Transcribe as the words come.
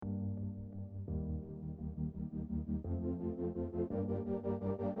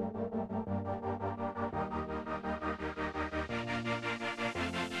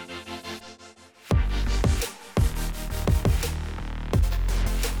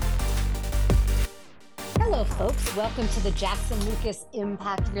folks. Welcome to the Jackson Lucas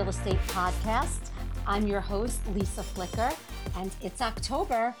Impact Real Estate Podcast. I'm your host, Lisa Flicker, and it's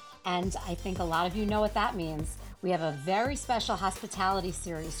October, and I think a lot of you know what that means. We have a very special hospitality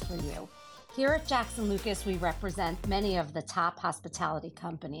series for you. Here at Jackson Lucas, we represent many of the top hospitality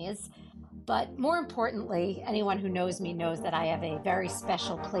companies, but more importantly, anyone who knows me knows that I have a very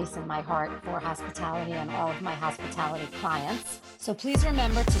special place in my heart for hospitality and all of my hospitality clients. So please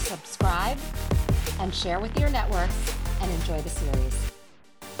remember to subscribe and share with your networks and enjoy the series.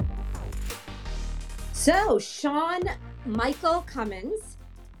 So, Shawn Michael Cummins,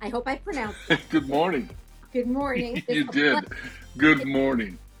 I hope I pronounced that. Good morning. Good morning. You did. Good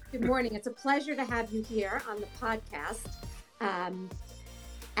morning. Good morning. It's a pleasure to have you here on the podcast.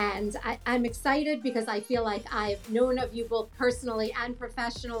 And I'm excited because I feel like I've known of you both personally and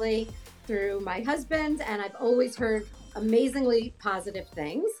professionally through my husband, and I've always heard amazingly positive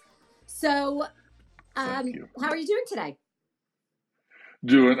things. So, Thank you. How are you doing today?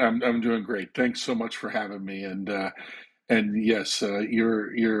 I'm doing great. Thanks so much for having me. And yes,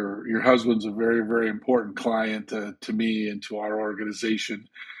 your husband's a very, very important client to me and to our organization.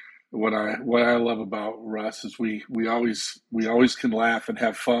 What I love about Russ is we always can laugh and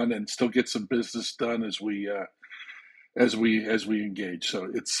have fun and still get some business done as we engage. So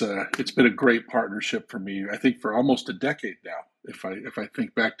it's been a great partnership for me. I think for almost a decade now. If I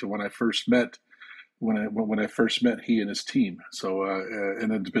think back to when I first met he and his team. So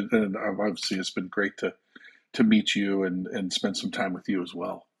and obviously it's been great to meet you and spend some time with you as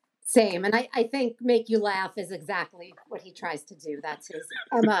well. Same. And I think make you laugh is exactly what he tries to do. That's his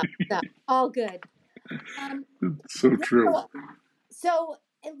MO. So, all good. So true. So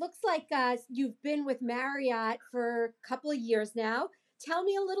it looks like you've been with Marriott for a couple of years now. Tell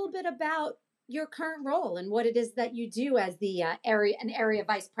me a little bit about your current role and what it is that you do as the area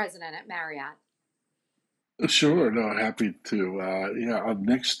vice president at Marriott. Sure. No, happy to.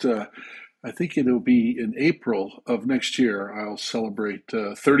 Next, I think it'll be in April of next year. I'll celebrate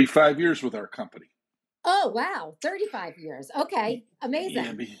 35 years with our company. Oh, wow. 35 years. Okay. Amazing.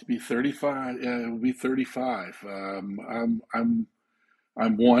 Yeah, be 35. Yeah, it'll be 35.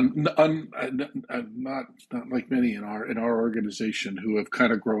 I'm one, not like many in our organization who have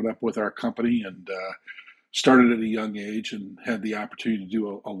kind of grown up with our company and started at a young age and had the opportunity to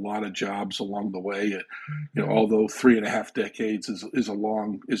do a lot of jobs along the way. Although 3.5 decades is a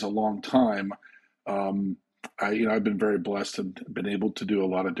long time, I've been very blessed and been able to do a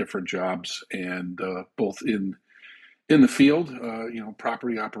lot of different jobs, and both in the field,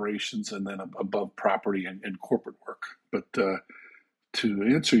 property operations, and then above property and corporate work. But to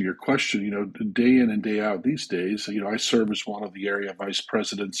answer your question, day in and day out these days, I serve as one of the area vice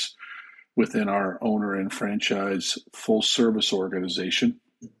presidents within our owner and franchise full service organization.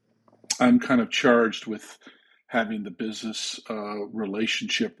 I'm kind of charged with having the business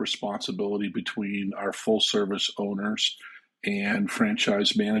relationship responsibility between our full service owners and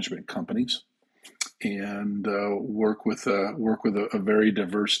franchise management companies, and work with a very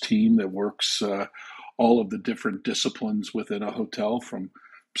diverse team that works all of the different disciplines within a hotel, from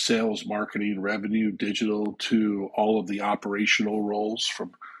sales, marketing, revenue, digital, to all of the operational roles,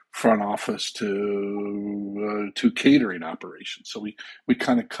 from front office to catering operations. So we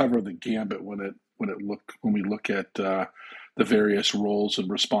kind of cover the gambit when we look at the various roles and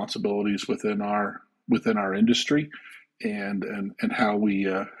responsibilities within our industry, and how we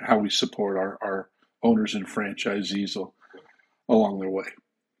support our owners and franchisees along their way.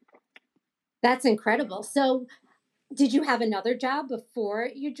 That's incredible. So, did you have another job before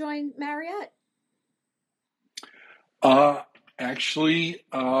you joined Marriott? Actually,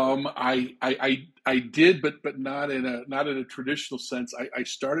 I did, but not in a traditional sense. I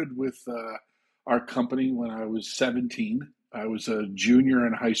started with our company when I was 17. I was a junior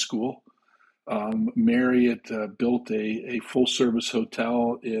in high school. Marriott built a full service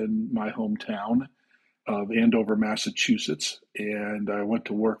hotel in my hometown of Andover, Massachusetts, and I went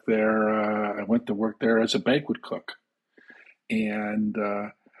to work there. As a banquet cook, and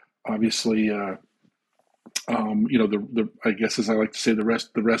obviously. I guess, as I like to say, the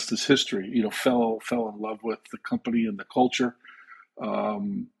rest is history. Fell in love with the company and the culture.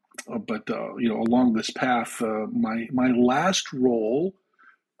 But along this path, my last role,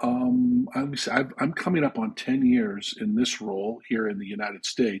 I'm coming up on 10 years in this role here in the United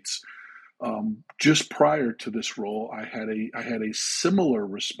States. Just prior to this role, I had a similar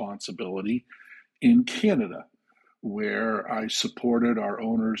responsibility in Canada, where I supported our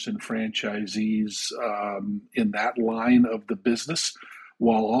owners and franchisees in that line of the business,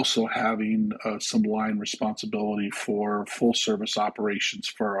 while also having some line responsibility for full service operations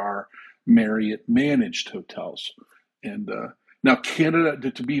for our Marriott managed hotels. And now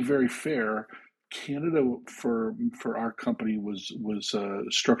Canada, to be very fair, Canada for our company was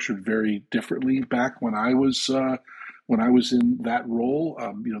structured very differently back when I was in that role.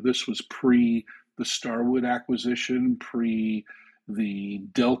 This was pre the Starwood acquisition, pre the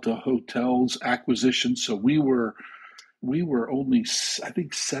Delta Hotels acquisition. So we were only, I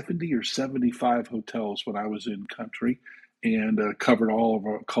think, 70 or 75 hotels when I was in country, and covered all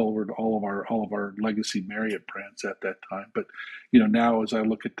of our legacy Marriott brands at that time. But now as I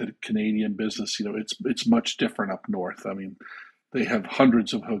look at the Canadian business, it's much different up north. I mean, they have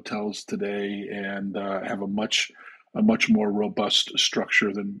hundreds of hotels today, and have a much more robust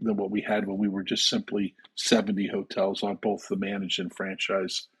structure than what we had when we were just simply 70 hotels on both the managed and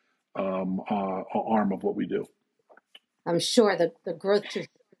franchise arm of what we do. I'm sure the growth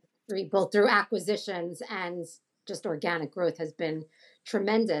trajectory, both through acquisitions and just organic growth, has been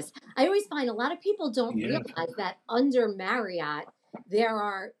tremendous. I always find a lot of people don't Yes. realize that under Marriott, there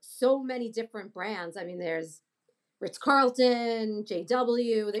are so many different brands. I mean, there's Ritz Carlton,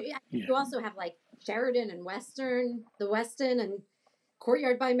 JW. Yeah. You also have like Sheraton and the Westin and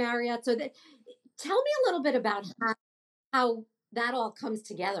Courtyard by Marriott. Tell me a little bit about how that all comes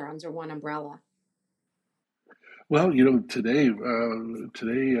together under one umbrella. Well, today,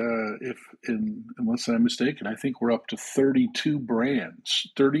 if unless I'm mistaken, I think we're up to 32 brands,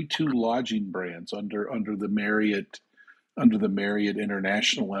 32 lodging brands under the Marriott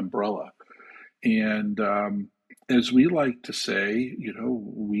International umbrella. And as we like to say,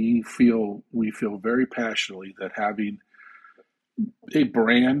 we feel very passionately that having a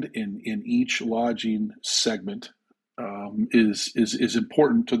brand in each lodging segment is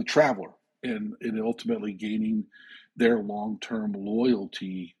important to the traveler, and ultimately gaining their long term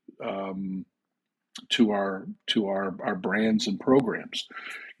loyalty to our brands and programs.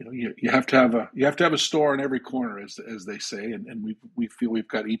 You have to have a store in every corner, as they say, and we feel we've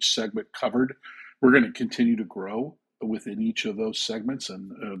got each segment covered. We're going to continue to grow within each of those segments,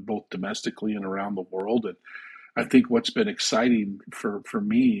 and both domestically and around the world. And I think what's been exciting for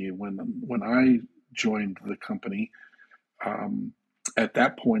me when I joined the company, um, at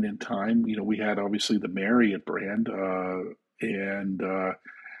that point in time, we had obviously the Marriott brand, and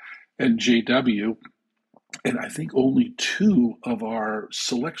JW, and I think only two of our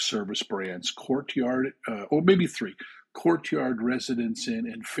select service brands, Courtyard, or maybe three, Courtyard, Residence Inn,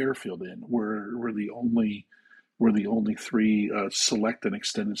 and Fairfield Inn, were the only three select and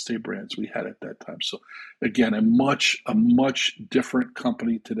extended stay brands we had at that time. So again, a much different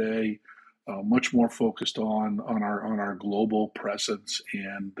company today, much more focused on our global presence,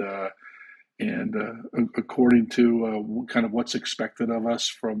 and according to kind of what's expected of us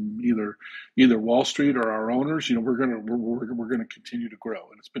from either Wall Street or our owners, we're gonna continue to grow,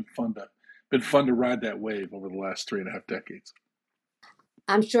 and it's been fun to ride that wave over the last 3.5 decades.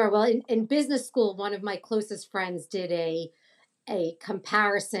 I'm sure. Well, in business school, one of my closest friends did a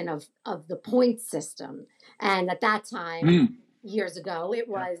comparison of the point system. And at that time, Mm, years ago, it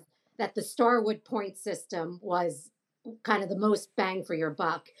yeah, was that the Starwood point system was kind of the most bang for your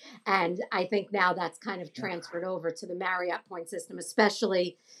buck. And I think now that's kind of yeah. transferred over to the Marriott point system,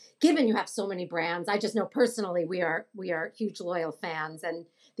 especially given you have so many brands. I just know personally we are huge loyal fans, and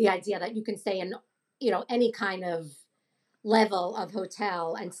the idea that you can stay in, any kind of level of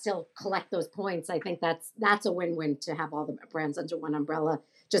hotel and still collect those points. I think that's a win-win to have all the brands under one umbrella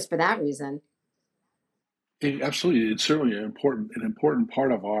just for that reason. Absolutely, it's certainly an important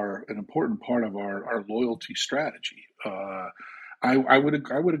part of our loyalty strategy. I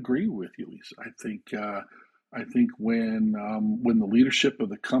would agree with you, Lisa. I think when the leadership of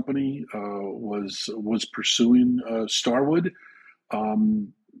the company was pursuing Starwood,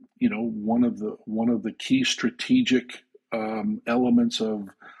 um, one of the key strategic elements of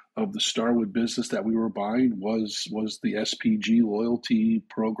the Starwood business that we were buying was the SPG loyalty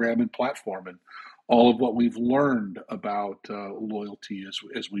program and platform, and all of what we've learned about loyalty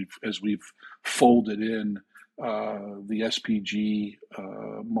as we've folded in the SPG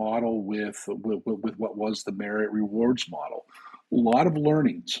model with what was the Merit Rewards model. A lot of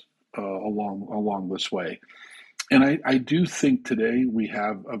learnings along this way. And I do think today we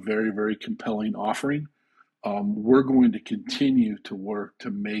have a very, very compelling offering. We're going to continue to work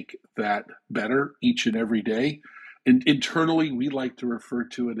to make that better each and every day. And internally, we like to refer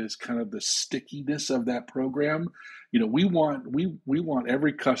to it as kind of the stickiness of that program. We want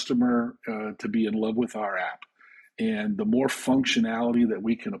every customer to be in love with our app, and the more functionality that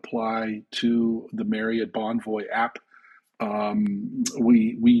we can apply to the Marriott Bonvoy app,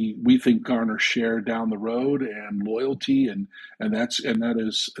 we think garner share down the road and loyalty, and that's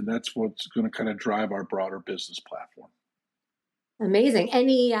what's going to kind of drive our broader business platform. Amazing.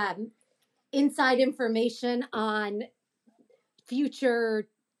 Any inside information on future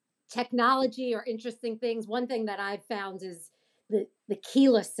technology or interesting things? One thing that I've found is the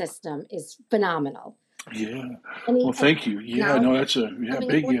keyless system is phenomenal. Yeah. Well, Any thank you. Yeah, technology no, that's a coming up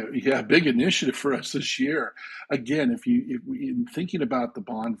with? big initiative for us this year. Again, if we in thinking about the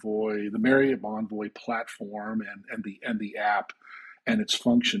Marriott Bonvoy platform and the app and its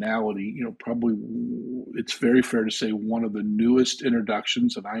functionality, probably it's very fair to say one of the newest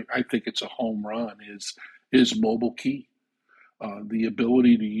introductions, and I think it's a home run, is mobile key. The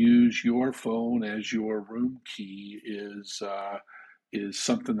ability to use your phone as your room key is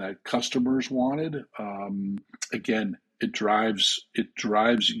something that customers wanted. Again, it drives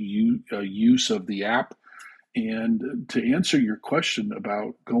use of the app. And to answer your question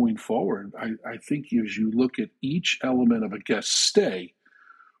about going forward, I think as you look at each element of a guest stay,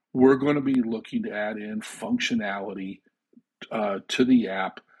 we're going to be looking to add in functionality to the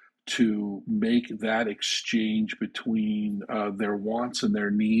app to make that exchange between their wants and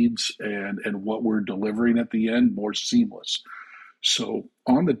their needs and what we're delivering at the end more seamless. So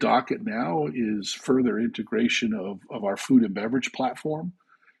on the docket now is further integration of our food and beverage platform.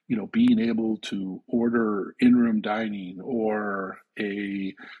 Being able to order in-room dining or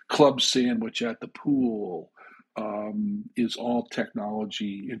a club sandwich at the pool is all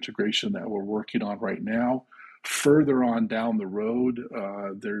technology integration that we're working on right now. Further on down the road,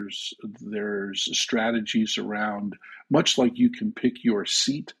 there's strategies around, much like you can pick your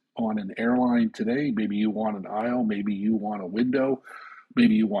seat on an airline today. Maybe you want an aisle, maybe you want a window,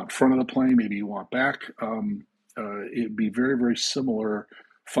 maybe you want front of the plane, maybe you want back. It'd be very, very similar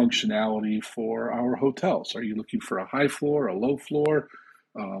functionality for our hotels. Are you looking for a high floor, a low floor?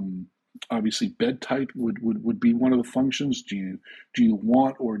 Um, Obviously, bed type would be one of the functions. Do you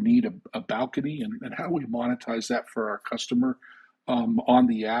want or need a balcony, and how we monetize that for our customer on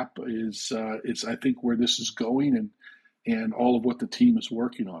the app is I think where this is going, and all of what the team is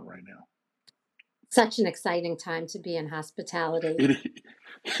working on right now. Such an exciting time to be in hospitality. It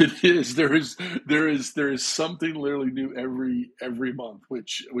it is. There is something literally new every month,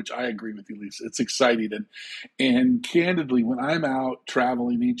 which I agree with you, Lisa. It's exciting, and candidly, when I'm out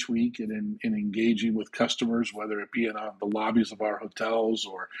traveling each week and engaging with customers, whether it be in the lobbies of our hotels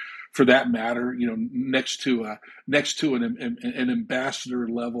or, for that matter, next to an ambassador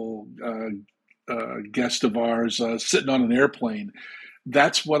level guest of ours sitting on an airplane,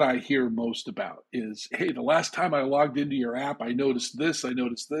 that's what I hear most about is, hey, the last time I logged into your app, I noticed this, and I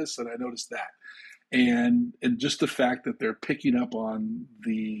noticed that. And just the fact that they're picking up on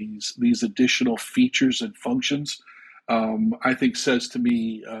these additional features and functions, I think says to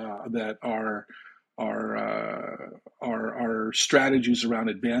me that our strategies around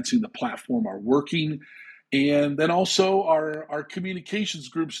advancing the platform are working, and then also our communications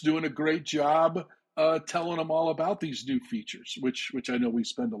group's doing a great job telling them all about these new features, which I know we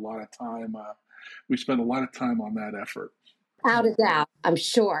spend a lot of time on that effort. Out of doubt, I'm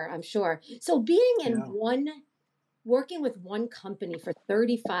sure. I'm sure. So being in Yeah, working with one company for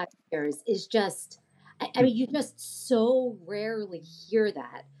 35 years is just, I mean, you just so rarely hear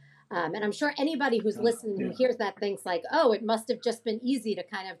that. And I'm sure anybody who's listening who yeah, hears that thinks like, oh, it must have just been easy to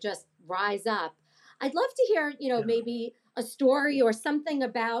kind of just rise up. I'd love to hear, yeah. maybe a story or something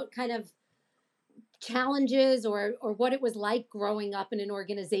about kind of challenges or what it was like growing up in an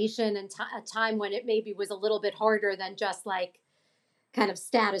organization and a time when it maybe was a little bit harder than just like kind of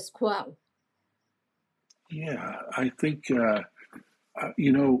status quo. Yeah, I think boy,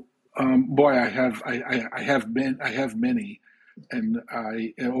 I have many, and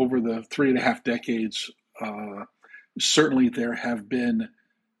I over the 3.5 decades, uh, certainly there have been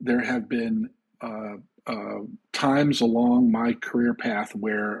uh, uh, times along my career path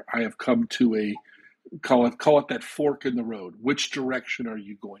where I have come to a call it that fork in the road. Which direction are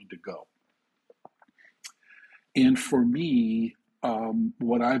you going to go? And for me,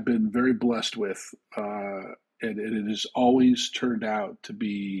 what I've been very blessed with, and it has always turned out to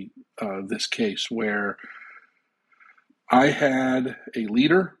be this case where I had a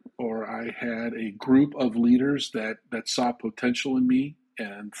leader or I had a group of leaders that saw potential in me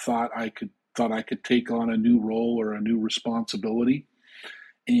and thought I could take on a new role or a new responsibility.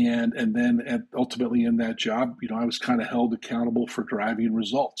 And then ultimately in that job, I was kind of held accountable for driving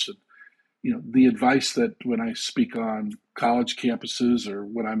results. And the advice that when I speak on college campuses or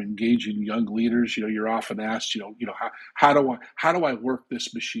when I'm engaging young leaders, you're often asked, how do I work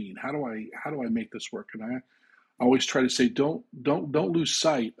this machine? How do I make this work? And always try to say, don't lose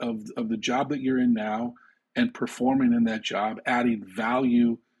sight of the job that you're in now and performing in that job, adding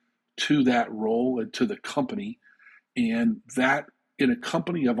value to that role and to the company. And that in a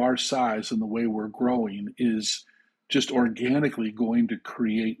company of our size and the way we're growing is just organically going to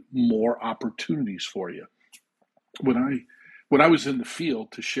create more opportunities for you. When I was in the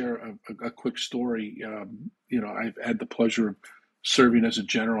field, to share a quick story, I've had the pleasure of serving as a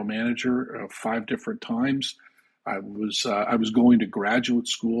general manager 5 different times. I was going to graduate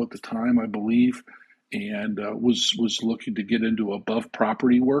school at the time, I believe, and was looking to get into above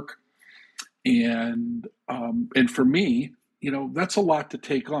property work. And for me, that's a lot to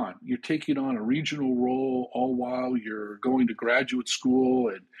take on. You're taking on a regional role all while you're going to graduate school,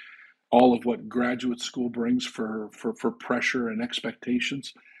 and all of what graduate school brings for pressure and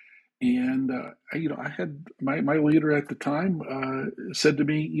expectations. And I had my leader at the time said to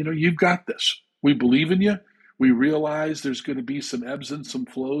me, you've got this. We believe in you. We realize there's going to be some ebbs and some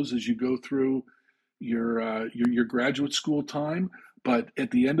flows as you go through your graduate school time. But at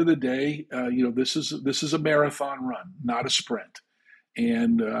the end of the day, this is a marathon run, not a sprint.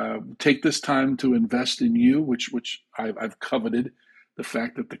 And take this time to invest in you, which I've coveted. The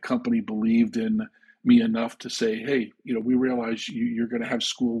fact that the company believed in me enough to say, hey, we realize you're going to have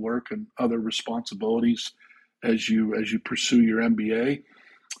schoolwork and other responsibilities as you pursue your MBA,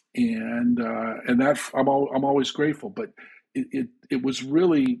 and that I'm always grateful. But it was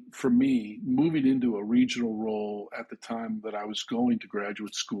really, for me, moving into a regional role at the time that I was going to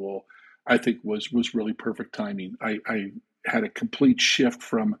graduate school, I think was really perfect timing. I had a complete shift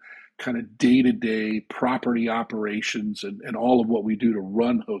from kind of day-to-day property operations and all of what we do to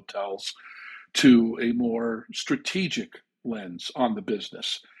run hotels to a more strategic lens on the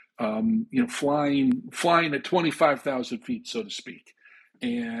business. Flying at 25,000 feet, so to speak,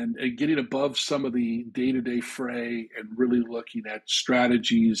 and getting above some of the day-to-day fray and really looking at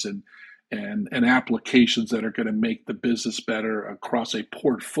strategies and applications that are going to make the business better across a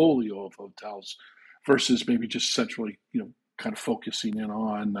portfolio of hotels versus maybe just centrally, kind of focusing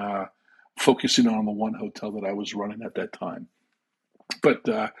on the one hotel that I was running at that time. But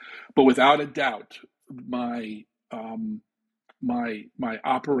without a doubt, my my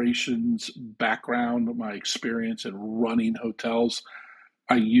operations background, my experience in running hotels,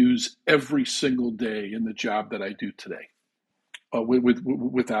 I use every single day in the job that I do today,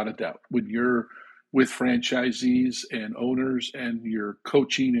 without a doubt. When you're with franchisees and owners and you're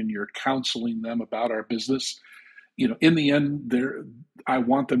coaching and you're counseling them about our business, in the end, I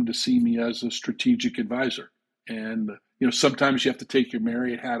want them to see me as a strategic advisor. And sometimes you have to take your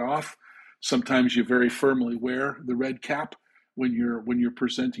Marriott hat off. Sometimes you very firmly wear the red cap when you're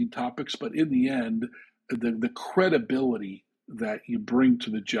presenting topics. But in the end, the credibility that you bring to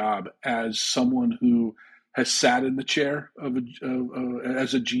the job as someone who has sat in the chair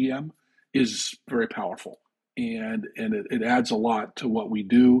as a GM is very powerful, and it adds a lot to what we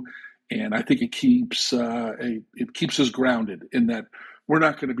do. And I think it keeps us grounded in that we're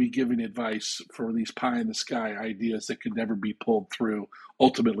not going to be giving advice for these pie in the sky ideas that can never be pulled through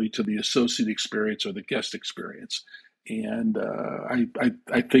ultimately to the associate experience or the guest experience. And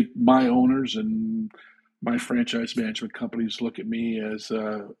I think my owners and my franchise management companies look at me as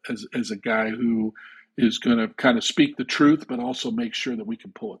a guy who is going to kind of speak the truth, but also make sure that we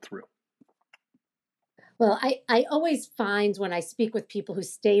can pull it through. Well, I always find when I speak with people who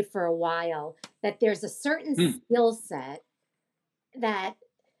stay for a while that there's a certain skill set that,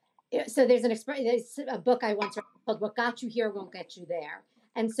 so there's a book I once read called "What Got You Here Won't Get You There."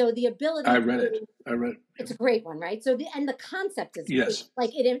 And so the ability I read it. It's a great one, right? So the concept is yes, like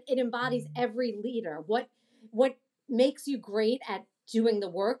it embodies every leader. What makes you great at doing the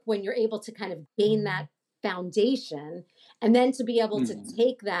work when you're able to kind of gain that foundation and then to be able to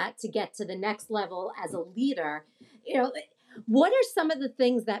take that to get to the next level as a leader. What are some of the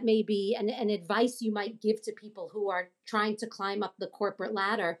things that may be an advice you might give to people who are trying to climb up the corporate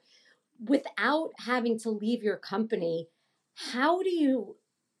ladder without having to leave your company? How do you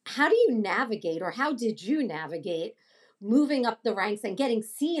navigate, or how did you navigate moving up the ranks and getting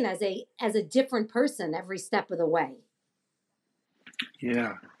seen as a different person every step of the way?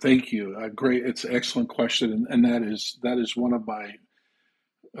 Yeah, thank you. Great, it's an excellent question, and that is one of my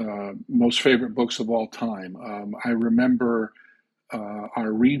most favorite books of all time. I remember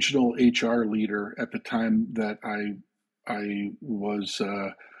our regional HR leader at the time that I was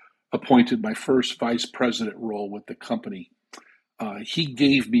appointed my first vice president role with the company. He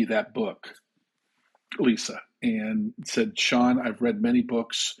gave me that book, Lisa, and said, "Shawn, I've read many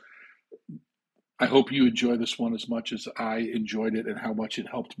books. I hope you enjoy this one as much as I enjoyed it and how much it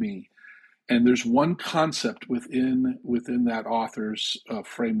helped me." And there's one concept within that author's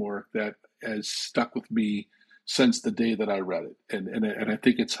framework that has stuck with me since the day that I read it, and I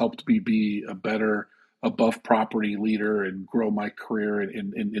think it's helped me be a better above property leader and grow my career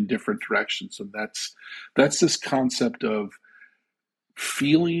in different directions. And that's this concept of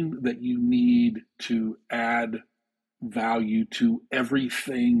feeling that you need to add value to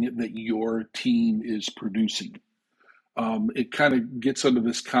everything that your team is producing. It kind of gets under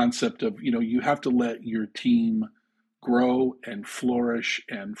this concept of, you have to let your team grow and flourish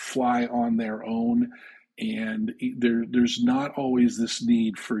and fly on their own. And there's not always this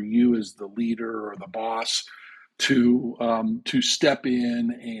need for you as the leader or the boss to step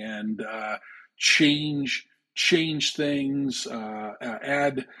in and change things,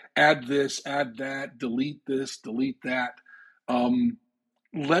 add this, add that, delete this, delete that. Um,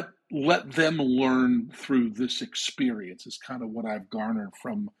 let them learn through this experience is kind of what I've garnered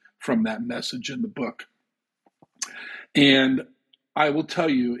from that message in the book. And I will tell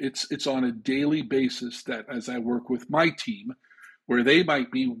you, it's on a daily basis that as I work with my team, where they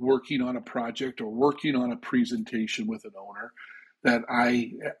might be working on a project or working on a presentation with an owner, that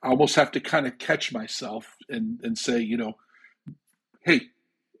I almost have to kind of catch myself and say, hey,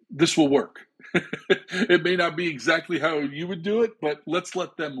 this will work. It may not be exactly how you would do it, but let's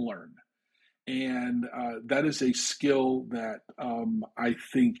let them learn. And that is a skill that I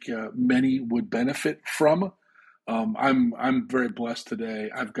think many would benefit from. I'm very blessed today.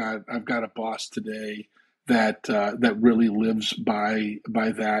 I've got a boss today that really lives by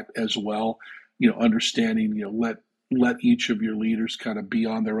that as well. Understanding, let each of your leaders kind of be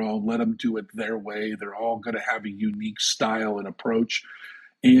on their own. Let them do it their way. They're all going to have a unique style and approach.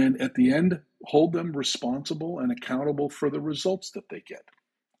 And at the end, hold them responsible and accountable for the results that they get.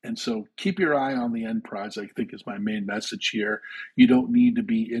 And so keep your eye on the end prize, I think, is my main message here. You don't need to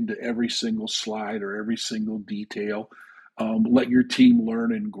be into every single slide or every single detail. Let your team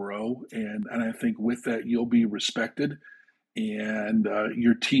learn and grow. And I think with that, you'll be respected, and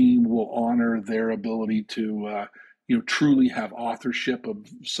your team will honor their ability to truly have authorship of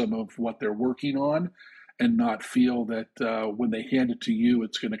some of what they're working on, and not feel that when they hand it to you,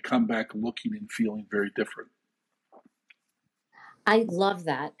 it's going to come back looking and feeling very different. I love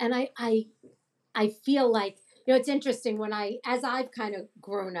that. And I feel like, it's interesting as I've kind of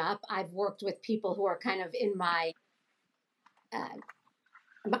grown up, I've worked with people who are kind of in my,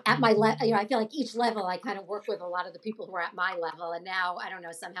 at my level. I feel like each level I kind of work with a lot of the people who are at my level. And now, I don't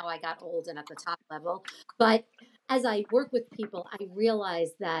know, somehow I got old and at the top level. But as I work with people, I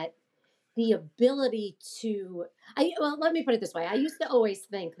realize that the ability well, let me put it this way. I used to always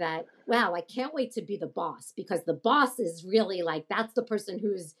think that, wow, I can't wait to be the boss, because the boss is really like, that's the person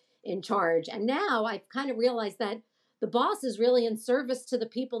who's in charge. And now I've kind of realized that the boss is really in service to the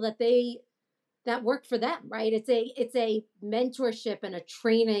people that work for them, right? It's a mentorship and a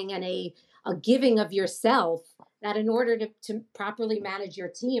training and a giving of yourself, that in order to properly manage your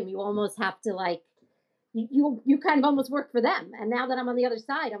team, you almost have to, like, you kind of almost work for them. And now that I'm on the other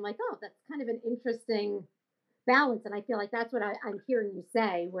side, I'm like, oh, that's kind of an interesting balance. And I feel like that's what I'm hearing you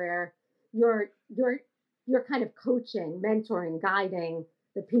say, where you're kind of coaching, mentoring, guiding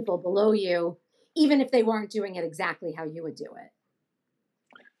the people below you, even if they weren't doing it exactly how you would do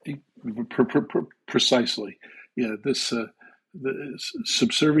it. Precisely. Yeah, the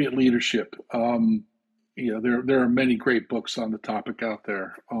subservient leadership. There are many great books on the topic out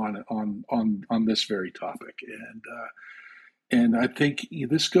there on this very topic, and I think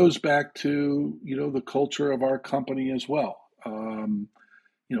this goes back to the culture of our company as well.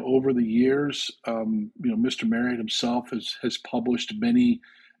 Over the years, Mr. Marriott himself has published many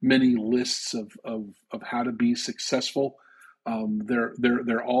lists of how to be successful.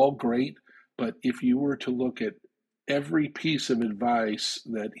 They're all great, but if you were to look at every piece of advice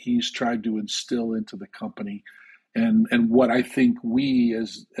that he's tried to instill into the company, and what I think we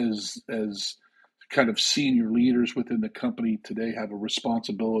as kind of senior leaders within the company today have a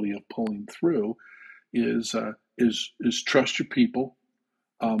responsibility of pulling through, is trust your people.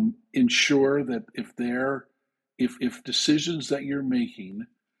 Ensure that if decisions that you're making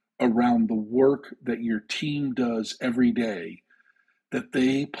around the work that your team does every day, that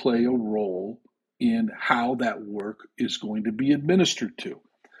they play a role in how that work is going to be administered to.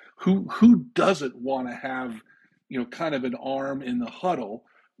 Who doesn't want to have kind of an arm in the huddle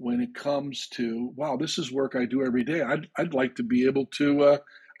when it comes to, wow, this is work I do every day. I'd like to be able to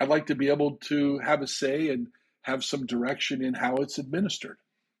have a say and have some direction in how it's administered.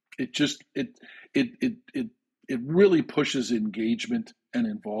 It really pushes engagement and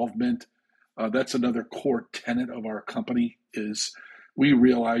involvement. That's another core tenet of our company, is we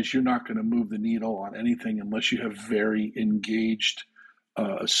realize you're not going to move the needle on anything unless you have very engaged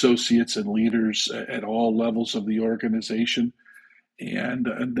associates and leaders at all levels of the organization. And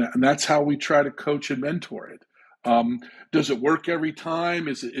that's how we try to coach and mentor it. Does it work every time?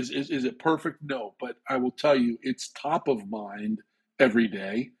 Is it perfect? No, but I will tell you, it's top of mind every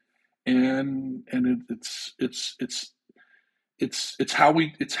day, and it's how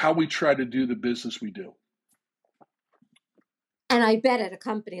we try to do the business we do. And I bet at a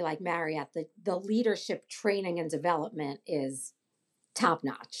company like Marriott, the leadership training and development is top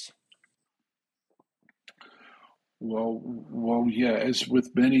notch. Well, yeah. As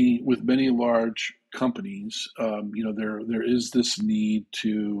with many large companies, there is this need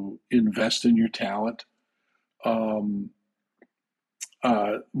to invest in your talent. Um,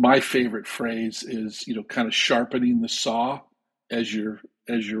 my favorite phrase is, kind of sharpening the saw as you're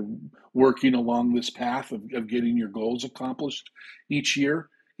working along this path of getting your goals accomplished each year.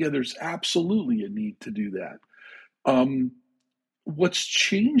 Yeah, there's absolutely a need to do that. Um, what's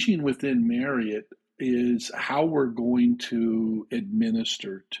changing within Marriott is how we're going to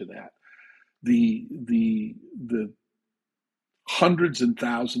administer to that. The hundreds and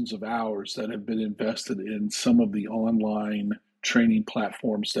thousands of hours that have been invested in some of the online training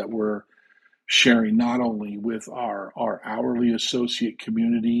platforms that we're sharing not only with our hourly associate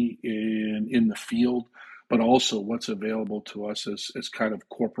community in the field, but also what's available to us as kind of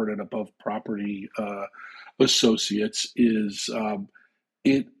corporate and above property associates is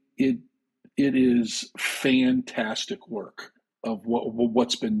it it it is fantastic work of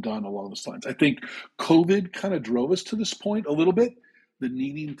what's been done along those lines. I think COVID kind of drove us to this point a little bit, the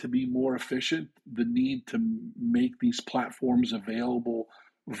needing to be more efficient, the need to make these platforms available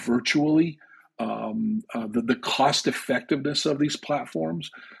virtually, the cost effectiveness of these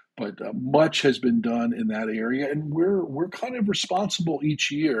platforms. But much has been done in that area, and we're kind of responsible each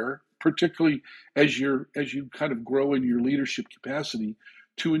year, particularly as you kind of grow in your leadership capacity,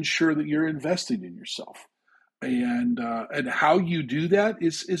 to ensure that you're investing in yourself. And how you do that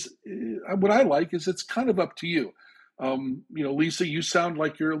is what I like is it's kind of up to you. Lisa, you sound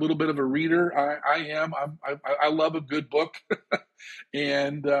like you're a little bit of a reader. I am. I love a good book,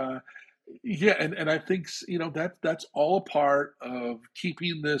 and yeah, and I think that's all a part of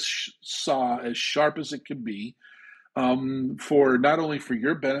keeping this saw as sharp as it can be, for not only for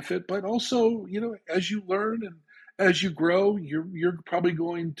your benefit, but also, as you learn and as you grow, you're probably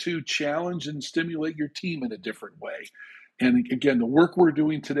going to challenge and stimulate your team in a different way. And again, the work we're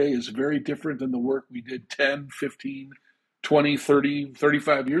doing today is very different than the work we did 10, 15, 20, 30,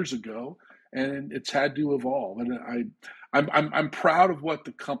 35 years ago. And it's had to evolve. And I'm proud of what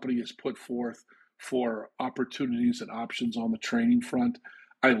the company has put forth for opportunities and options on the training front.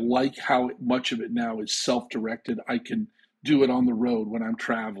 I like how much of it now is self-directed. I can do it on the road when I'm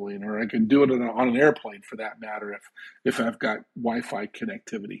traveling, or I can do it on an airplane for that matter if I've got Wi-Fi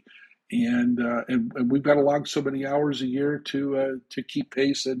connectivity. And we've got to log so many hours a year to keep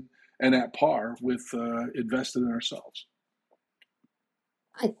pace and at par with investing in ourselves.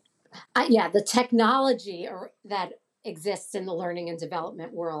 Yeah, the technology that exists in the learning and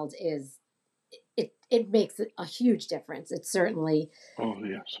development world it makes a huge difference. It certainly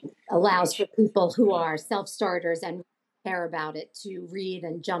allows for people who are self-starters and care about it to read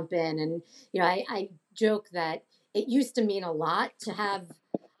and jump in. And I joke that it used to mean a lot to have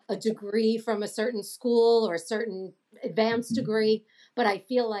a degree from a certain school or a certain advanced degree, but I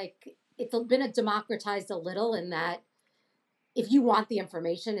feel like it's been democratized a little in that if you want the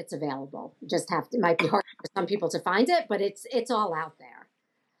information, it's available. You just have to. It might be hard for some people to find it, but it's all out there.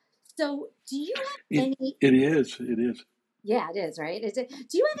 So, do you have any? It is. It is. Yeah, it is, right?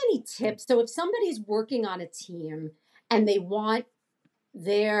 Do you have any tips? So, if somebody's working on a team and they want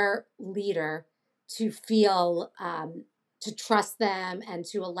their leader to feel to trust them and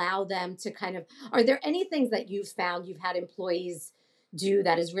to allow them to are there any things that you've found you've had employees do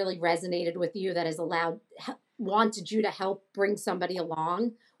that has really resonated with you, that has wanted you to help bring somebody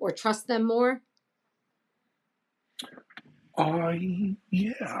along or trust them more?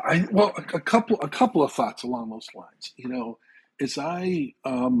 Yeah. Well, a couple of thoughts along those lines. As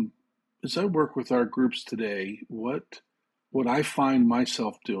I work with our groups today, what I find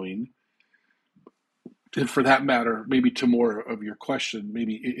myself doing, and for that matter, maybe to more of your question,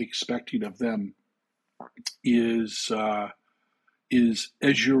 maybe expecting of them, is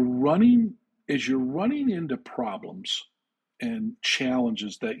as you're running into problems and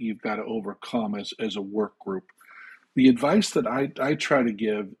challenges that you've got to overcome as a work group. The advice that I try to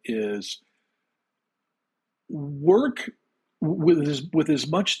give is work with as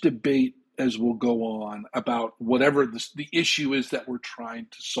much debate as we'll go on about whatever the issue is that we're trying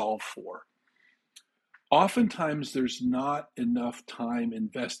to solve for. Oftentimes, there's not enough time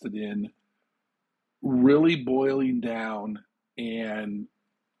invested in really boiling down and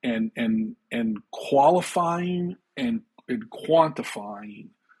qualifying and quantifying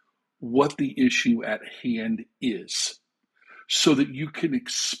what the issue at hand is, so that you can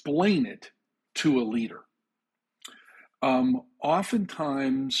explain it to a leader.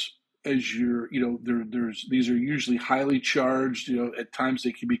 Oftentimes, as there's these are usually highly charged. At times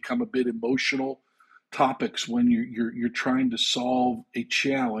they can become a bit emotional topics when you're trying to solve a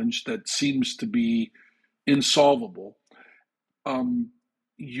challenge that seems to be insolvable.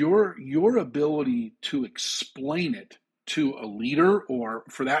 Your ability to explain it to a leader, or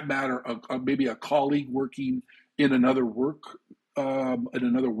for that matter, maybe a colleague working in another work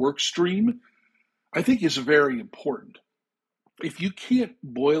stream, I think is very important. If you can't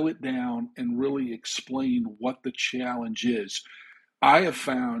boil it down and really explain what the challenge is, I have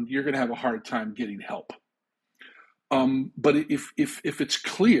found you're going to have a hard time getting help. But if it's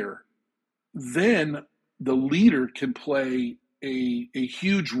clear, then the leader can play a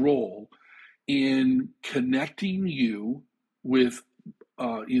huge role in connecting you with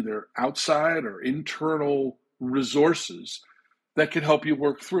either outside or internal resources that can help you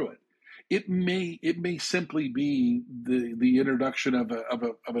work through it. It may simply be the introduction of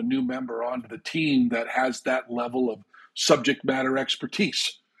a new member onto the team that has that level of subject matter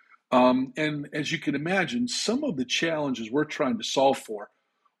expertise. And as you can imagine, some of the challenges we're trying to solve for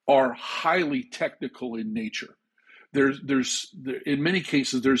are highly technical in nature. In many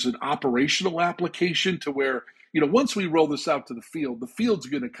cases, there's an operational application to where, once we roll this out to the field's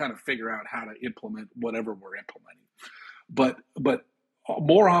going to kind of figure out how to implement whatever we're implementing. But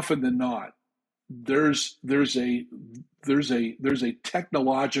more often than not, there's a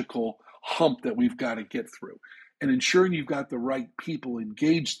technological hump that we've got to get through, and ensuring you've got the right people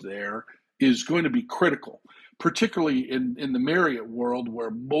engaged there is going to be critical, particularly in the Marriott world,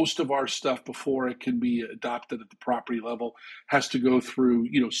 where most of our stuff, before it can be adopted at the property level, has to go through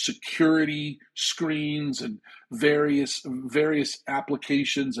security screens and various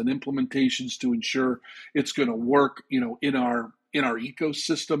applications and implementations to ensure it's going to work in our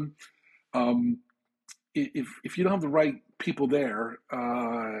ecosystem. If you don't have the right people there,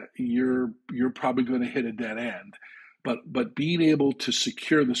 you're probably going to hit a dead end. But being able to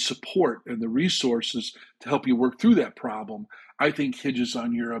secure the support and the resources to help you work through that problem, I think hinges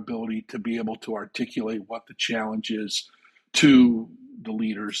on your ability to be able to articulate what the challenge is to the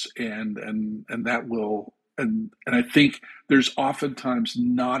leaders, and that will and I think there's oftentimes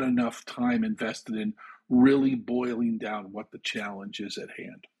not enough time invested in really boiling down what the challenge is at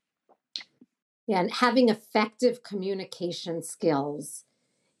hand. Yeah, and having effective communication skills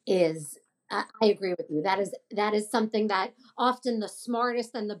is, I agree with you. That is something that often the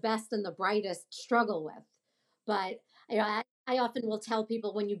smartest and the best and the brightest struggle with. But I often will tell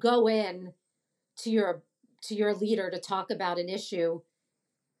people, when you go in to your leader to talk about an issue,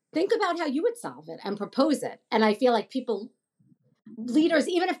 think about how you would solve it and propose it. And I feel like leaders,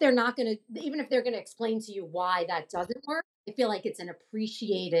 even if they're going to explain to you why that doesn't work, I feel like it's an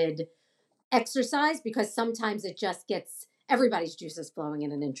appreciated exercise, because sometimes it just gets everybody's juices flowing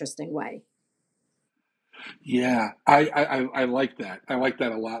in an interesting way. Yeah, I like that. I like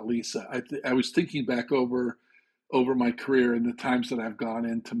that a lot, Lisa. I was thinking back over my career and the times that I've gone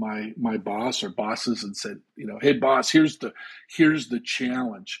into my boss or bosses and said, hey boss, here's the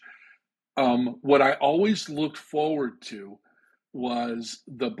challenge. What I always looked forward to was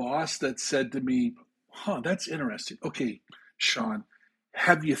the boss that said to me, that's interesting. Okay, Shawn,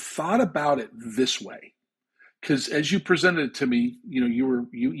 have you thought about it this way? Because as you presented it to me,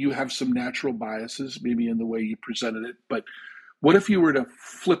 you have some natural biases maybe in the way you presented it. But what if you were to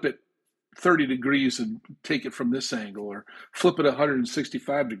flip it 30 degrees and take it from this angle, or flip it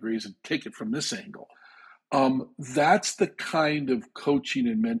 165 degrees and take it from this angle? That's the kind of coaching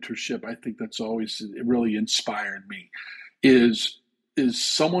and mentorship I think that's always really inspired me. Is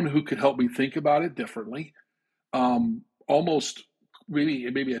someone who could help me think about it differently, almost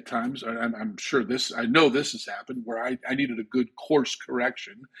maybe at times. I'm sure I know this has happened where I needed a good course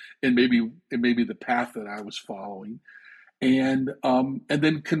correction, and maybe the path that I was following, and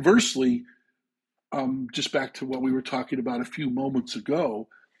then conversely, just back to what we were talking about a few moments ago.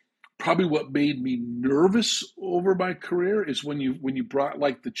 Probably what made me nervous over my career is when you brought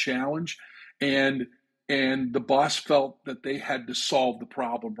like the challenge, and the boss felt that they had to solve the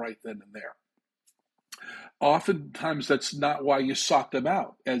problem right then and there. Oftentimes, that's not why you sought them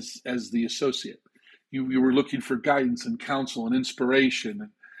out as the associate. You were looking for guidance and counsel and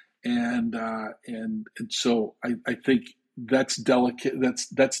inspiration, And so I think that's delicate.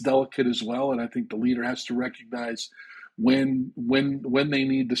 That's delicate as well. And I think the leader has to recognize when they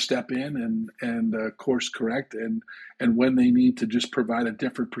need to step in and course correct, and when they need to just provide a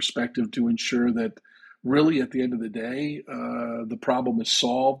different perspective to ensure that really at the end of the day the problem is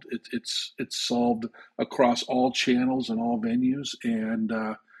solved. It's solved across all channels and all venues, and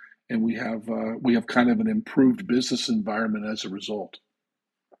we have kind of an improved business environment as a result.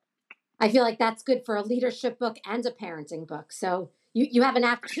 I feel like that's good for a leadership book and a parenting book. So you have an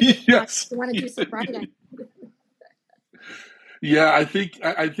act two. Yes. You want to do some writing. Yeah, I think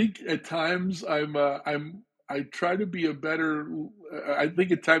at times I try to be a better. I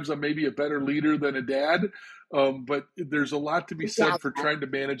think at times I'm maybe a better leader than a dad, but there's a lot to be said Doubt for that. trying to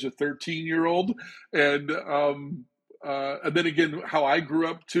manage a 13-year-old, and then again how I grew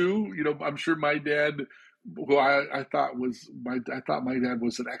up too. I'm sure my dad, who I thought I thought my dad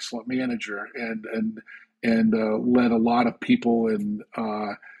was an excellent manager and led a lot of people and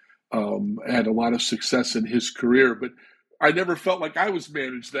had a lot of success in his career, but I never felt like I was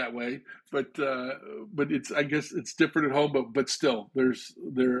managed that way. But it's I guess it's different at home. But still, there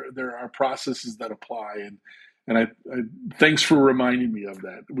are processes that apply, and I thanks for reminding me of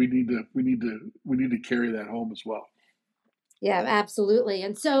that. We need to carry that home as well. Yeah, absolutely.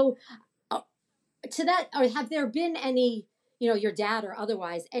 And so to that, or have there been any, your dad or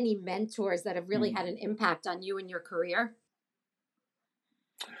otherwise, any mentors that have really had an impact on you in your career?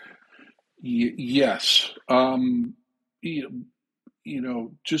 Yes. You,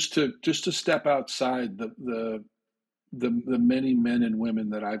 just to step outside the many men and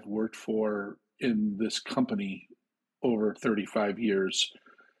women that I've worked for in this company over 35 years.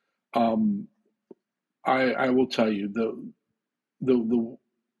 Um, I will tell you the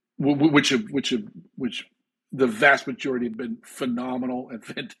which the vast majority have been phenomenal and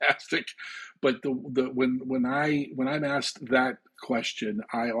fantastic, but the when I'm asked that question,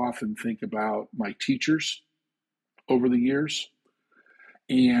 I often think about my teachers over the years,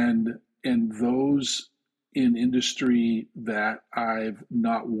 and those in industry that I've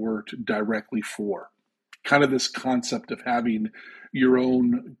not worked directly for. Kind of this concept of having your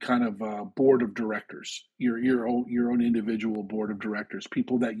own kind of board of directors, your own individual board of directors,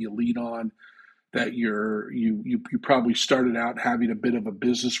 people that you lean on, that you probably started out having a bit of a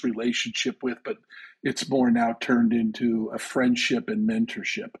business relationship with, but it's more now turned into a friendship and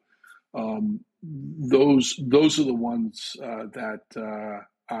mentorship. Those are the ones that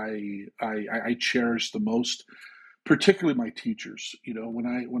I cherish the most, particularly my teachers.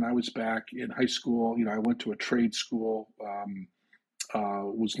 When I was back in high school, I went to a trade school,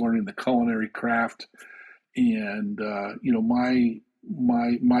 was learning the culinary craft, and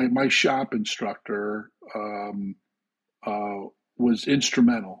my shop instructor uh, was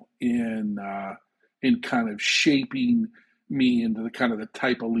instrumental in kind of shaping me into the kind of the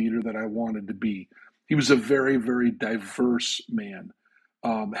type of leader that I wanted to be. He was a very, very diverse man.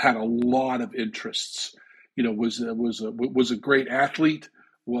 Had a lot of interests. Was a great athlete.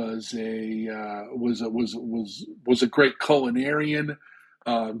 Was a great culinarian.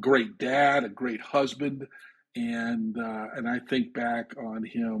 Great dad. A great husband. And I think back on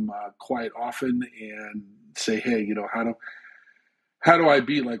him quite often and say, hey, how do I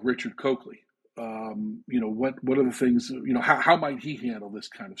be like Richard Coakley? What are the things? How might he handle this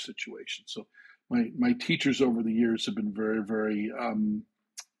kind of situation? So my teachers over the years have been very, very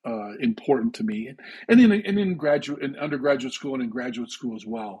important to me, and in graduate and undergraduate school and in graduate school as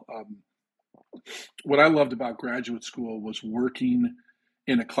well. What I loved about graduate school was working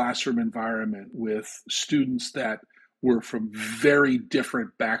in a classroom environment with students that were from very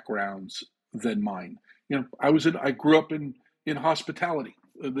different backgrounds than mine. I grew up in hospitality.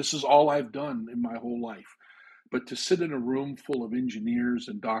 This is all I've done in my whole life. But to sit in a room full of engineers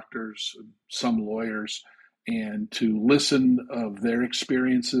and doctors, some lawyers, and to listen of their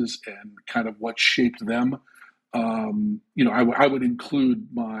experiences and kind of what shaped them, I would include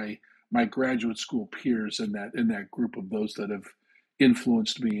my graduate school peers in that group of those that have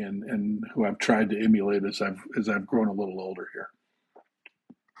influenced me and who I've tried to emulate as I've grown a little older here.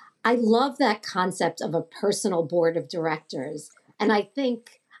 I love that concept of a personal board of directors. And I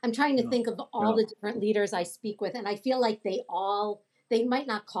think I'm trying to Yeah, think of all yeah. the different leaders I speak with, and I feel like they might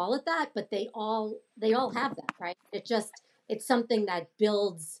not call it that, but they all have that, right? It's something that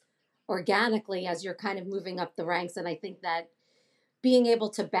builds organically as you're kind of moving up the ranks. And I think that being able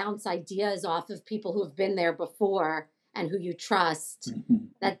to bounce ideas off of people who have been there before and who you trust, Mhm.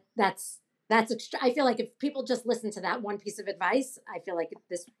 I feel like if people just listen to that one piece of advice, I feel like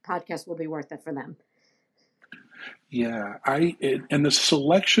this podcast will be worth it for them. Yeah, and the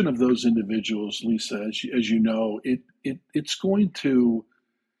selection of those individuals, Lisa, as you know, it's going to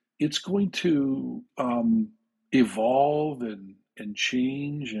evolve and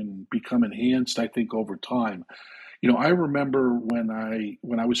change and become enhanced, I think, over time. I remember when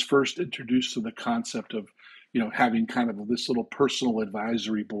I was first introduced to the concept of, having kind of this little personal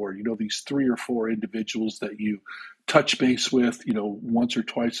advisory board, these three or four individuals that you touch base with, once or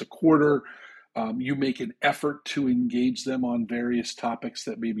twice a quarter. You make an effort to engage them on various topics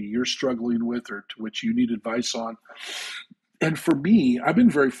that maybe you're struggling with or to which you need advice on. And for me, I've been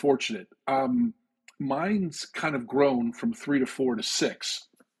very fortunate. Mine's kind of grown from three to four to six,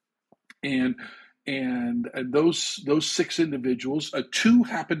 and those six individuals, two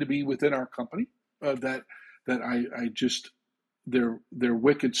happen to be within our company, that I just they're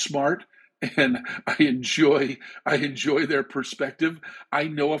wicked smart, and I enjoy their perspective. I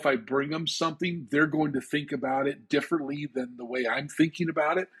know if I bring them something, they're going to think about it differently than the way I'm thinking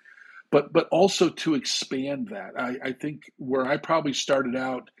about it. But also to expand that, I think where I probably started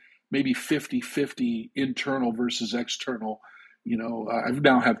out maybe 50-50 internal versus external. I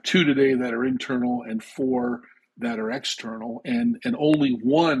now have two today that are internal and four that are external, and only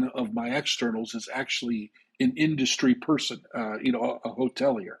one of my externals is actually an industry person, a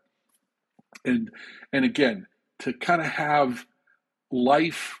hotelier. And again, to kind of have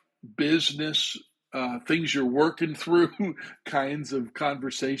life, business, things you're working through kinds of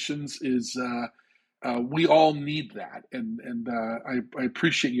conversations is, we all need that. And I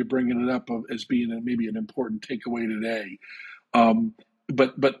appreciate you bringing it up as being maybe an important takeaway today. Um,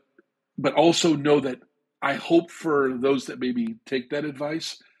 but also know that I hope for those that maybe take that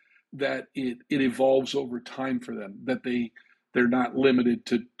advice, that it evolves over time for them, that they're not limited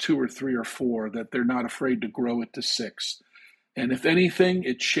to two or three or four, that they're not afraid to grow it to six. And if anything,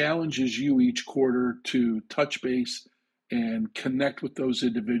 it challenges you each quarter to touch base and connect with those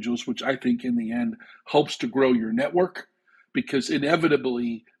individuals, which I think in the end helps to grow your network, because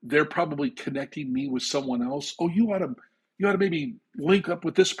inevitably they're probably connecting me with someone else. Oh, you ought to maybe link up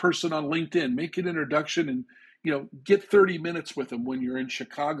with this person on LinkedIn, make an introduction, and get 30 minutes with them when you're in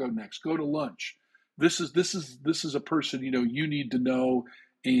Chicago next. Go to lunch. This is a person you need to know,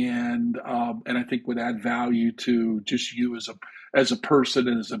 and I think would add value to just you as a person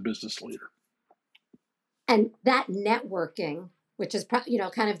and as a business leader. And that networking, which is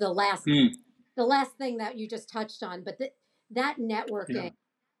kind of the last thing that you just touched on, but that Yeah. networking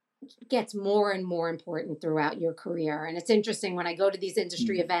gets more and more important throughout your career. And it's interesting, when I go to these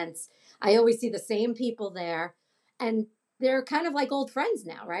industry Mm. events, I always see the same people there, and they're kind of like old friends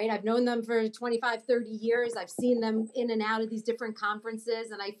now, right? I've known them for 25, 30 years. I've seen them in and out of these different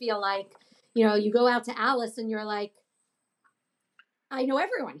conferences. And I feel like, you go out to Alice and you're like, I know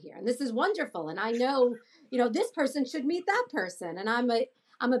everyone here, and this is wonderful. And I know, this person should meet that person. And I'm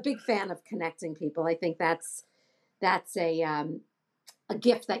a big fan of connecting people. I think that's a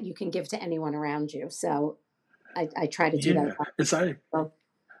gift that you can give to anyone around you. So I try to do that. Yeah. As I Well,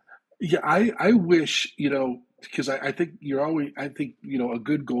 Yeah, I wish, because I think I think, a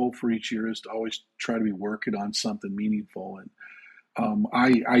good goal for each year is to always try to be working on something meaningful. And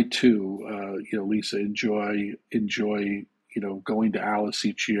I too, Lisa, enjoy, going to Alice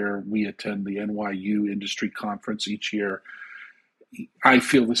each year. We attend the NYU industry conference each year. I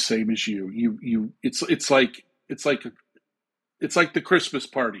feel the same as you. It's like the Christmas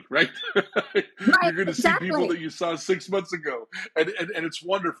party, right? right, You're going to see people exactly. that you saw 6 months ago, and it's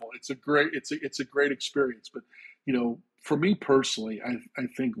wonderful. It's a great experience. But for me personally, I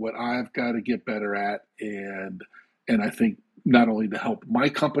think what I've got to get better at, and I think not only to help my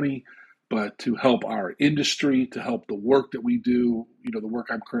company, but to help our industry, to help the work that we do. The work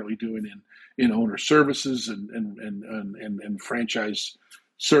I'm currently doing in owner services and franchise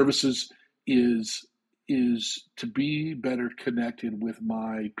services is to be better connected with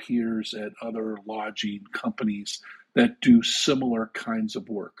my peers at other lodging companies that do similar kinds of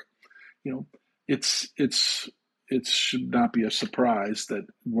work. You know, it should not be a surprise that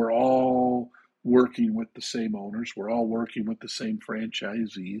we're all working with the same owners, we're all working with the same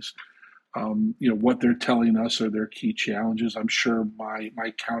franchisees. What they're telling us are their key challenges. I'm sure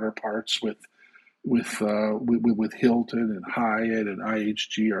my counterparts with Hilton and Hyatt and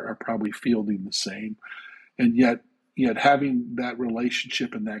IHG are probably fielding the same. And yet having that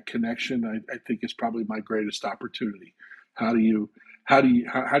relationship and that connection, I think is probably my greatest opportunity. How do you how do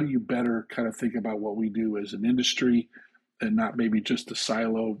you better kind of think about what we do as an industry, and not maybe just the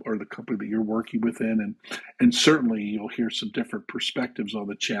silo or the company that you're working within? And certainly you'll hear some different perspectives on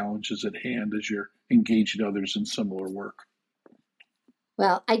the challenges at hand as you're engaging others in similar work.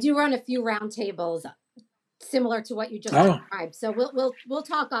 Well, I do run a few roundtables similar to what you just Oh, described. So we'll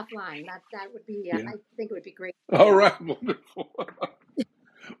talk offline. That would be yeah. I think it would be great. All right. Wonderful. So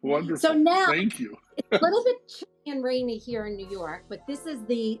Wonderful. now Thank you. it's a little bit chilly and rainy here in New York, but this is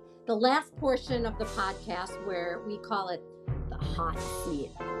the last portion of the podcast where we call it the hot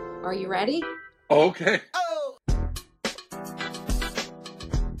seat. Are you ready? Okay.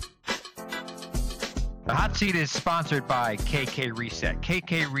 The Hot Seat is sponsored by KK Reset.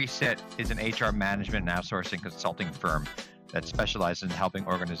 KK Reset is an HR management and outsourcing consulting firm that specializes in helping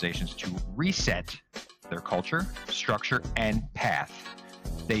organizations to reset their culture, structure, and path.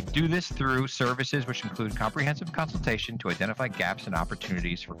 They do this through services which include comprehensive consultation to identify gaps and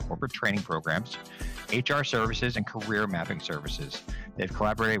opportunities for corporate training programs, HR services, and career mapping services. They've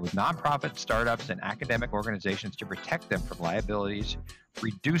collaborated with nonprofit, startups, and academic organizations to protect them from liabilities,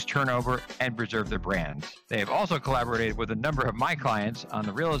 reduce turnover, and preserve their brands. They have also collaborated with a number of my clients on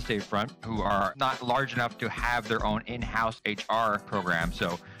the real estate front who are not large enough to have their own in-house HR program.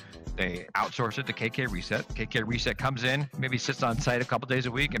 So they outsource it to KK Reset. KK Reset comes in, maybe sits on site a couple days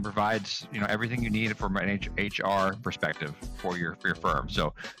a week, and provides everything you need from an HR perspective for your firm.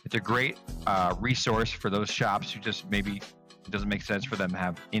 So it's a great resource for those shops who just maybe it doesn't make sense for them to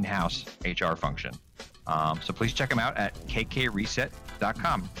have in-house HR function. So please check them out at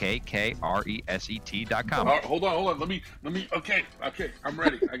kkreset.com. KKRESET.com. Hold on. Let me. Okay. I'm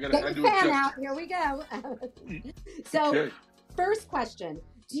ready. I Get gotta your do fan it. out. Here we go. So, Okay. First question: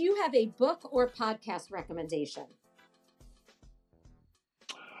 do you have a book or podcast recommendation?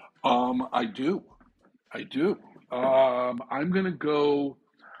 I do. I'm gonna go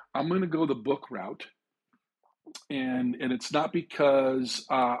the book route, and it's not because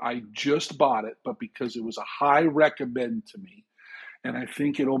I just bought it, but because it was a high recommend to me, and I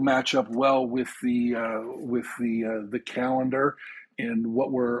think it'll match up well with the calendar and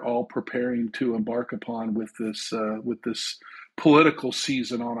what we're all preparing to embark upon with this political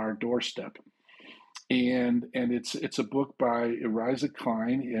season on our doorstep. And it's a book by Eliza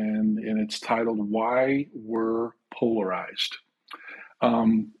Klein, and it's titled "Why We're Polarized."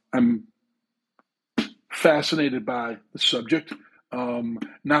 I'm fascinated by the subject.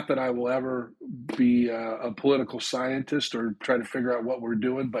 Not that I will ever be a political scientist or try to figure out what we're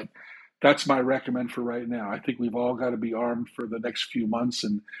doing, but that's my recommend for right now. I think we've all got to be armed for the next few months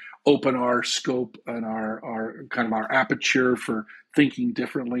and open our scope and our kind of our aperture for thinking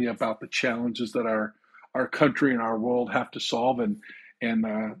differently about the challenges that our country and our world have to solve. And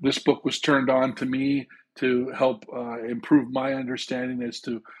this book was turned on to me to help improve my understanding as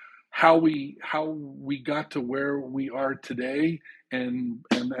to how we got to where we are today, and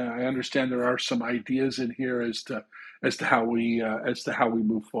I understand there are some ideas in here as to how we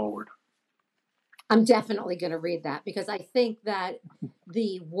move forward. I'm definitely going to read that because I think that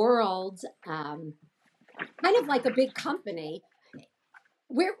the world, kind of like a big company,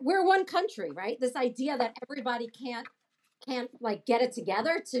 we're one country, right? This idea that everybody can't like get it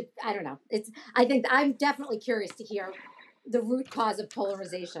together to, I don't know. I think I'm definitely curious to hear the root cause of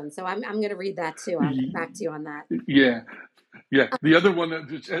polarization. So I'm going to read that too. I'll get back to you on that. Yeah. The other one,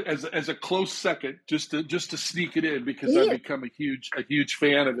 as a close second, just to sneak it in because I've become a huge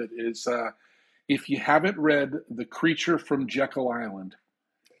fan of it, is if you haven't read The Creature from Jekyll Island,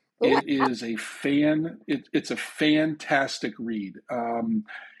 it's a fantastic read.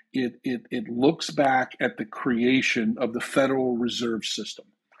 It looks back at the creation of the Federal Reserve System,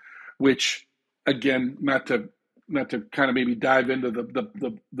 which, again, not to kind of maybe dive into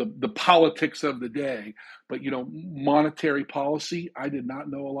the politics of the day, but monetary policy I did not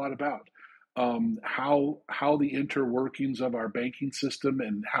know a lot about. How the interworkings of our banking system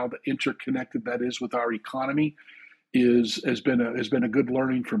and how interconnected that is with our economy has been a good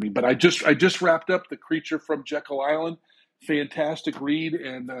learning for me. But I just wrapped up The Creature from Jekyll Island. Fantastic read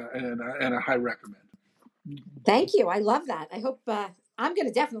and a high recommend. Thank you. I love that. I hope I'm going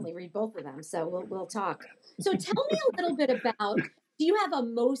to definitely read both of them. So we'll talk. So tell me a little bit about, do you have a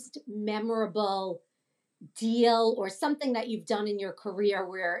most memorable deal or something that you've done in your career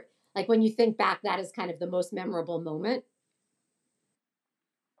where, like, when you think back, that is kind of the most memorable moment?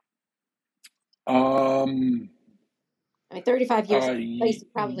 I mean, 35 years in place, you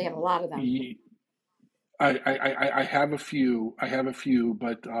probably have a lot of them. I have a few.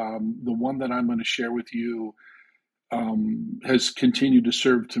 But the one that I'm going to share with you has continued to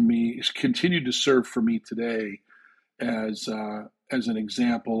serve for me today as an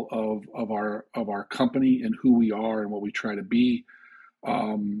example of our company and who we are and what we try to be,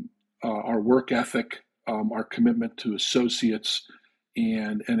 our work ethic, our commitment to associates,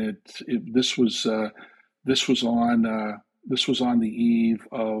 and this was on this was on the eve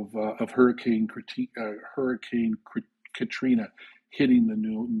of Hurricane Katrina hitting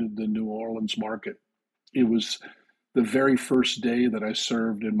the New Orleans market. It was the very first day that I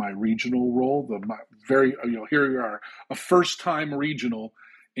served in my regional role. Here you are, a first-time regional,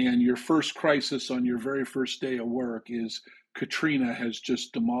 and your first crisis on your very first day of work is Katrina has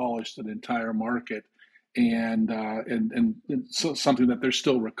just demolished an entire market, and so something that they're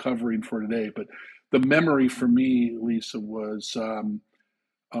still recovering for today. But the memory for me, Lisa, was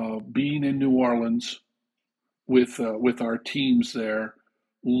being in New Orleans with our teams there,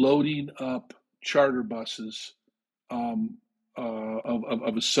 loading up charter buses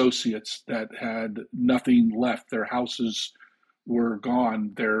of associates that had nothing left. Their houses were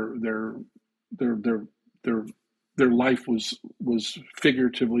gone. Their their their their life was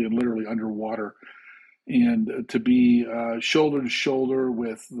figuratively and literally underwater. And to be shoulder to shoulder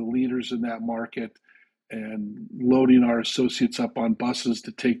with the leaders in that market and loading our associates up on buses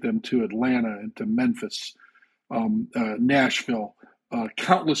to take them to Atlanta and to Memphis, Nashville,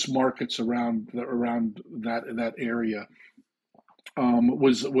 countless markets around that area,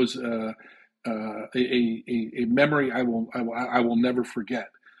 was a memory I will never forget.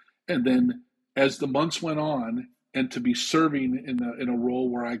 And then as the months went on, and to be serving in a role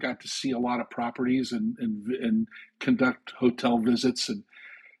where I got to see a lot of properties and conduct hotel visits,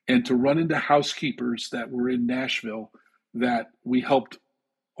 and to run into housekeepers that were in Nashville that we helped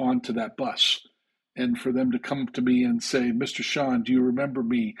onto that bus, and for them to come to me and say, "Mr. Shawn, do you remember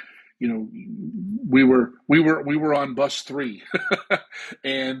me? You know, we were on bus 3,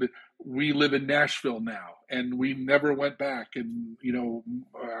 and we live in Nashville now, and we never went back. And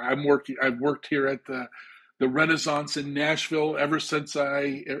I've worked here at the Renaissance in Nashville ever since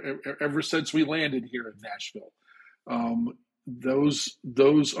we landed here in Nashville."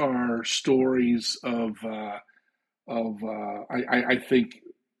 Those are stories I think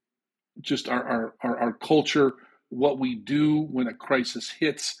just our culture, what we do when a crisis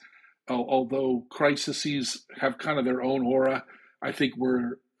hits. Although crises have kind of their own aura, I think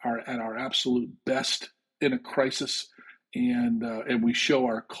we're at our absolute best in a crisis, and we show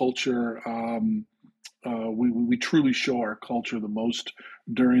our culture. We truly show our culture the most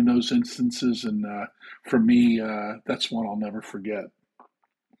during those instances, and for me, that's one I'll never forget.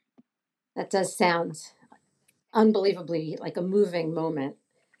 That does sound unbelievably like a moving moment.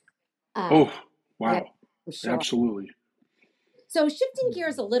 Oh, wow. Yeah, I'm sure. Absolutely. So shifting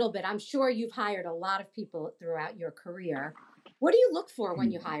gears a little bit, I'm sure you've hired a lot of people throughout your career. What do you look for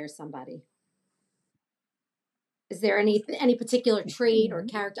when you hire somebody? Is there any particular trait or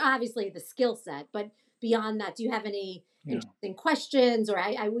character? Obviously, the skill set, but beyond that, do you have any interesting questions? Or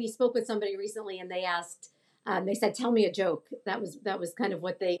we spoke with somebody recently, and they asked, they said, "Tell me a joke." That was kind of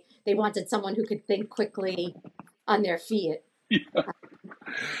what they wanted, someone who could think quickly on their feet.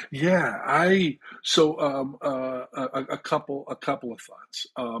 Yeah, a couple of thoughts.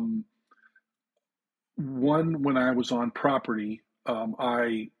 One, when I was on property,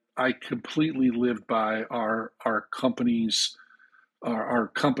 I completely lived by our company's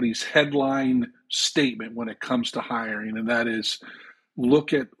headline statement when it comes to hiring, and that is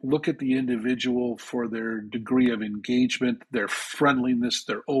look at the individual for their degree of engagement, their friendliness,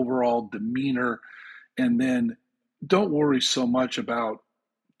 their overall demeanor, and then don't worry so much about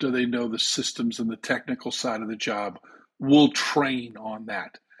do they know the systems and the technical side of the job. We'll train on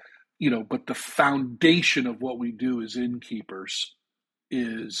that, but the foundation of what we do as innkeepers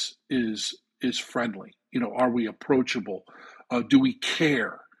is friendly. Are we approachable? Do we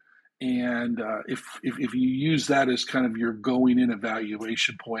care? And if you use that as kind of your going in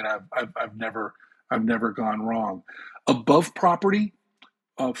evaluation point, I've never gone wrong. Above property,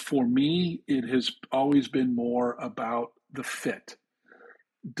 for me, it has always been more about the fit.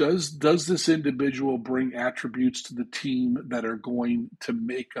 Does this individual bring attributes to the team that are going to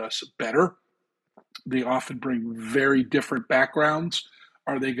make us better? They often bring very different backgrounds.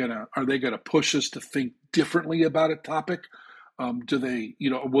 Are they gonna push us to think differently about a topic? Do they,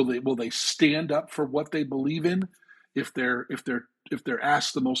 will they stand up for what they believe in? If they're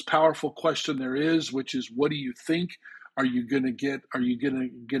asked the most powerful question there is, which is, what do you think? Are you gonna get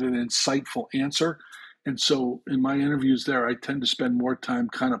an insightful answer? And so in my interviews there, I tend to spend more time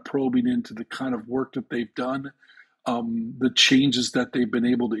kind of probing into the kind of work that they've done, the changes that they've been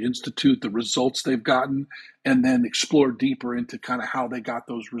able to institute, the results they've gotten, and then explore deeper into kind of how they got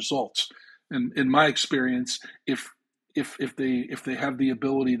those results. And in my experience, if they have the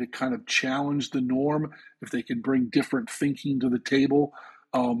ability to kind of challenge the norm, if they can bring different thinking to the table,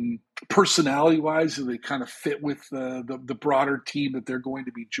 personality wise, if they kind of fit with the broader team that they're going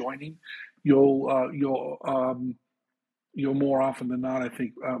to be joining, you'll you'll more often than not, I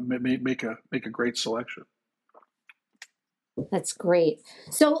think, make a great selection. That's great.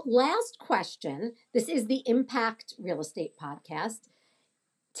 So, last question. This is the Impact Real Estate Podcast.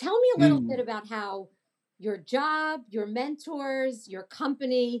 Tell me a little bit about how your job, your mentors, your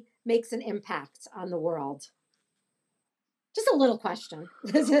company makes an impact on the world. Just a little question.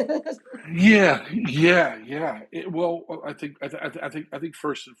 Yeah. Well, I think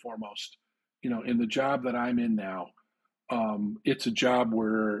first and foremost, in the job that I'm in now, it's a job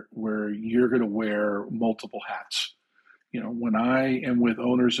where you're going to wear multiple hats. When I am with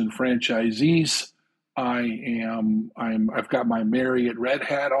owners and franchisees, I've got my Marriott Red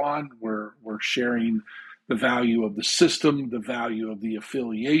hat on. We're sharing the value of the system, the value of the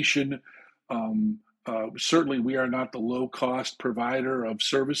affiliation. Certainly, we are not the low cost provider of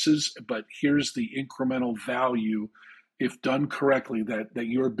services, but here's the incremental value, if done correctly, that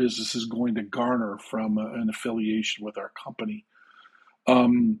your business is going to garner from an affiliation with our company.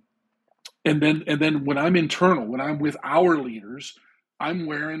 And then when I'm internal, when I'm with our leaders, I'm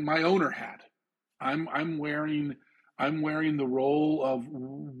wearing my owner hat. I'm wearing the role of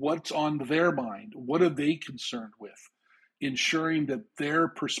what's on their mind. What are they concerned with? Ensuring that their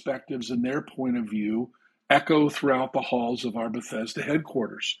perspectives and their point of view echo throughout the halls of our Bethesda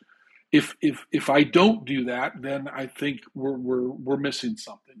headquarters. If I don't do that, then I think we're missing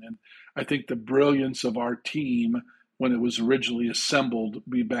something. And I think the brilliance of our team when it was originally assembled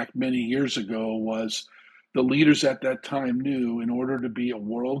back many years ago was the leaders at that time knew in order to be a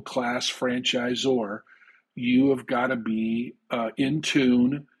world-class franchisor, you have got to be in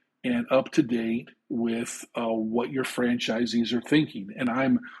tune and up to date with what your franchisees are thinking. And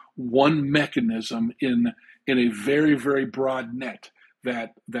I'm one mechanism in a very, very broad net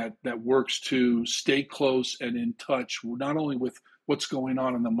that works to stay close and in touch, not only with what's going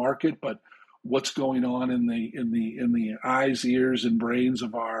on in the market, but what's going on in the eyes, ears, and brains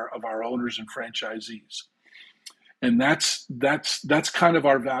of our owners and franchisees. And that's kind of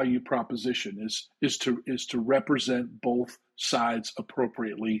our value proposition is to represent both sides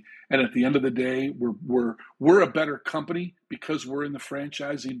appropriately. And at the end of the day, we're a better company because we're in the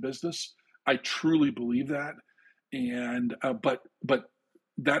franchising business. I truly believe that. And but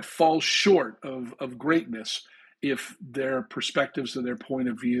that falls short of greatness if their perspectives and their point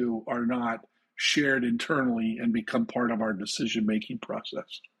of view are not shared internally and become part of our decision-making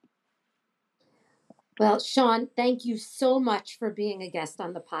process. Well, Shawn, thank you so much for being a guest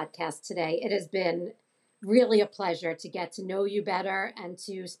on the podcast today. It has been really a pleasure to get to know you better and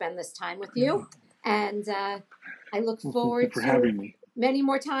to spend this time with you. And I look forward for to having me. Many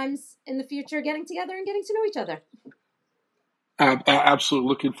more times in the future getting together and getting to know each other. Absolutely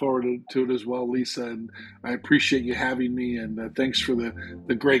looking forward to it as well, Lisa. And I appreciate you having me. And thanks for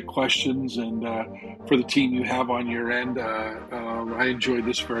the great questions and for the team you have on your end. I enjoyed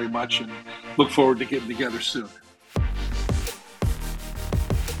this very much and look forward to getting together soon.